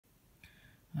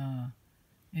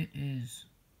It is,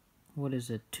 what is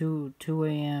it, 2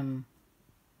 a.m.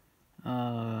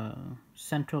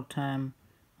 Central Time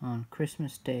on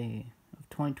Christmas Day of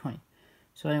 2020.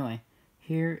 So anyway,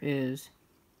 here is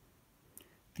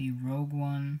the Rogue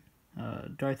One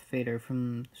Darth Vader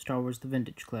from Star Wars The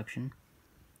Vintage Collection,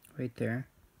 right there.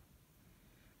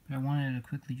 But I wanted to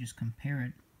quickly just compare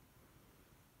it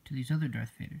to these other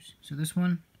Darth Vaders. So this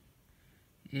one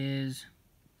is,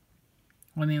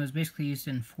 well, I mean, it was basically used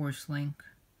in Force Link,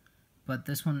 but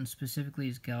this one specifically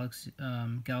is Galaxy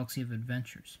of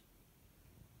Adventures.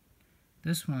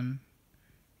 This one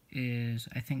is,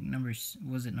 I think, number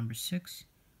 6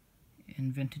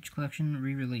 in Vintage Collection,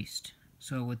 re-released,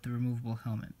 so with the removable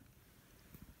helmet.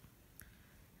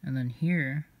 And then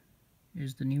here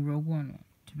is the new Rogue One.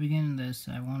 To begin this,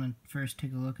 I want to first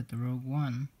take a look at the Rogue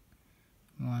One,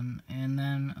 and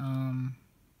then,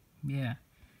 yeah.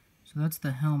 So that's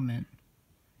the helmet.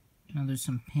 Now there's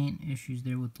some paint issues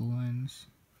there with the lens.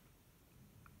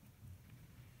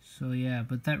 So yeah,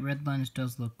 but that red lens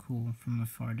does look cool from a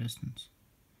far distance.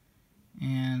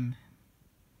 And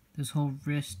this whole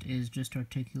wrist is just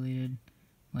articulated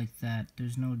like that.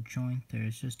 There's no joint there,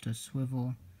 it's just a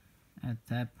swivel at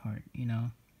that part, you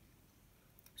know.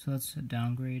 So that's a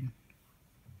downgrade.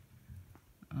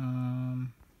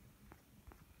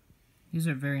 These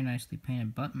are very nicely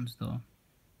painted buttons though.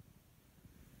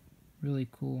 Really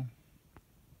cool.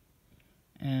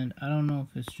 And I don't know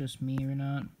if it's just me or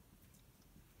not,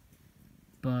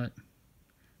 but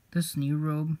this new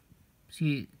robe,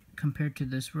 see, compared to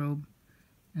this robe,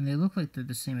 and they look like they're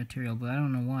the same material, but I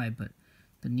don't know why, but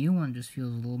the new one just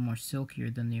feels a little more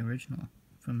silkier than the original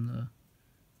from the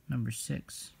number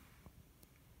 6.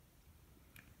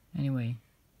 Anyway,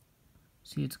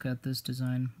 see, it's got this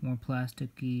design, more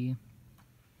plasticky,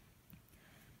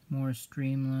 more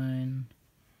streamlined,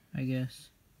 I guess,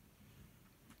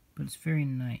 but it's very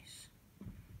nice.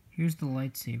 Here's the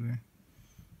lightsaber.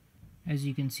 As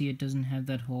you can see, it doesn't have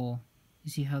that whole,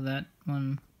 you see how that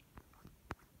one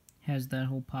has that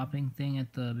whole popping thing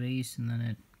at the base and then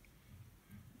it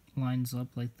lines up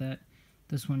like that.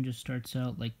 This one just starts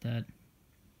out like that,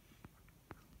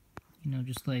 you know,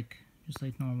 just like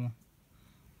normal.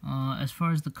 As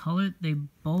far as the color, they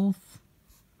both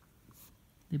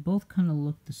kind of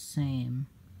look the same.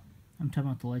 I'm talking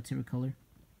about the lightsaber color.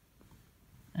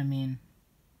 I mean,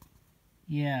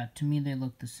 yeah, to me they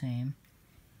look the same.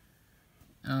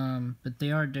 But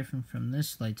they are different from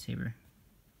this lightsaber.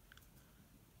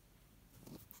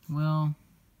 Well,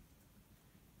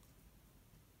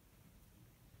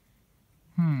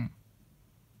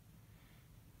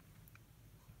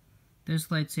 this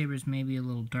lightsaber is maybe a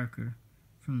little darker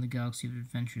from the Galaxy of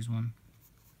Adventures one.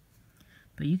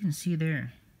 But you can see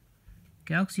there,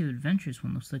 Galaxy of Adventures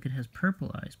one looks like it has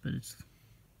purple eyes, but it's,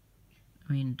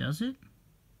 I mean, does it?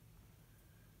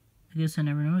 I guess I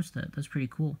never noticed that. That's pretty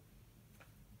cool.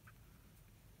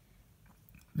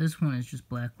 This one is just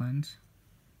black lens.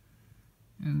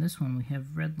 And this one we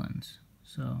have red lens.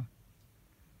 So,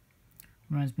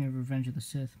 reminds me of Revenge of the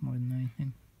Sith more than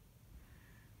anything.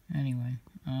 Anyway,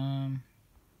 now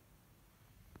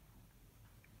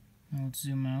let's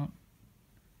zoom out.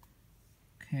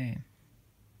 Okay.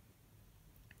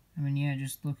 I mean, yeah,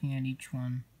 just looking at each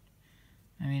one.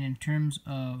 I mean, in terms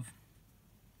of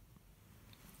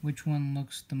which one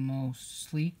looks the most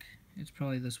sleek, it's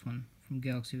probably this one from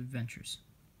Galaxy of Adventures.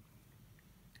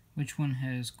 Which one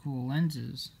has cool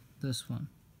lenses? This one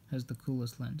has the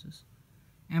coolest lenses.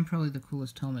 And probably the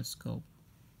coolest helmet sculpt.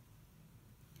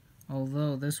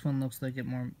 Although this one looks like it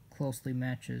more closely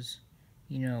matches,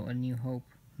 you know, A New Hope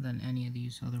than any of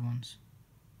these other ones.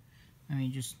 I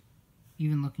mean, just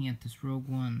even looking at this Rogue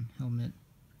One helmet,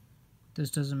 this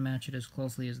doesn't match it as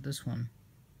closely as this one,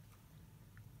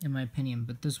 in my opinion,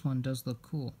 but this one does look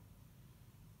cool.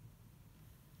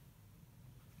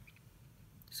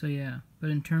 So yeah, but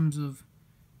in terms of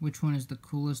which one is the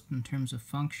coolest in terms of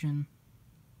function,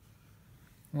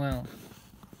 well,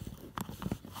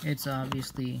 it's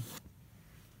obviously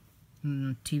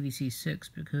TVC 6,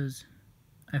 because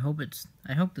I hope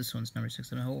this one's number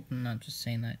 6, and I hope I'm not just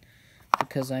saying that,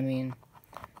 because I mean,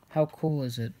 how cool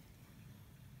is it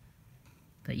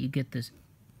that you get this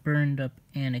burned up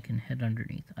Anakin head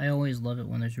underneath? I always love it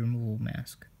when there's a removable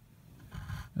mask.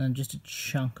 And then just a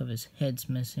chunk of his head's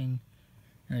missing,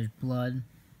 and there's blood,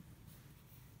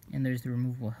 and there's the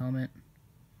removable helmet.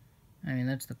 I mean,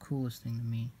 that's the coolest thing to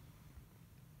me.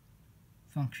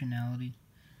 Functionality.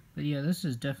 But yeah, this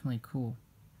is definitely cool.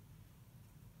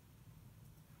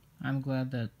 I'm glad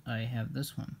that I have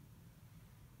this one,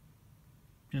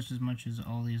 just as much as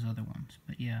all these other ones.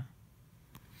 But yeah.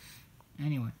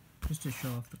 Anyway, just to show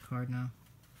off the card now.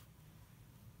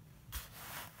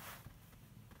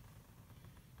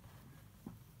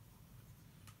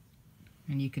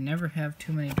 And you can never have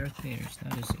too many Darth Vaders.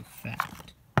 That is a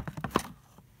fact.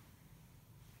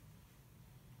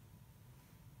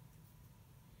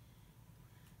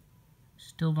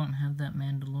 Still don't have that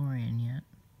Mandalorian yet.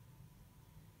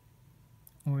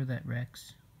 Or that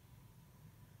Rex.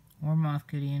 Or Moff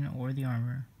Gideon, or the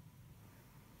armor.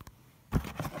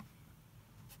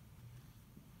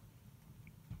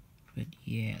 But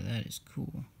yeah, that is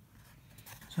cool.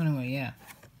 So anyway, yeah.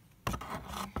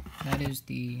 That is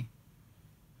the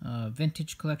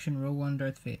Vintage Collection Rogue One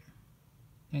Darth Vader.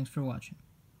 Thanks for watching.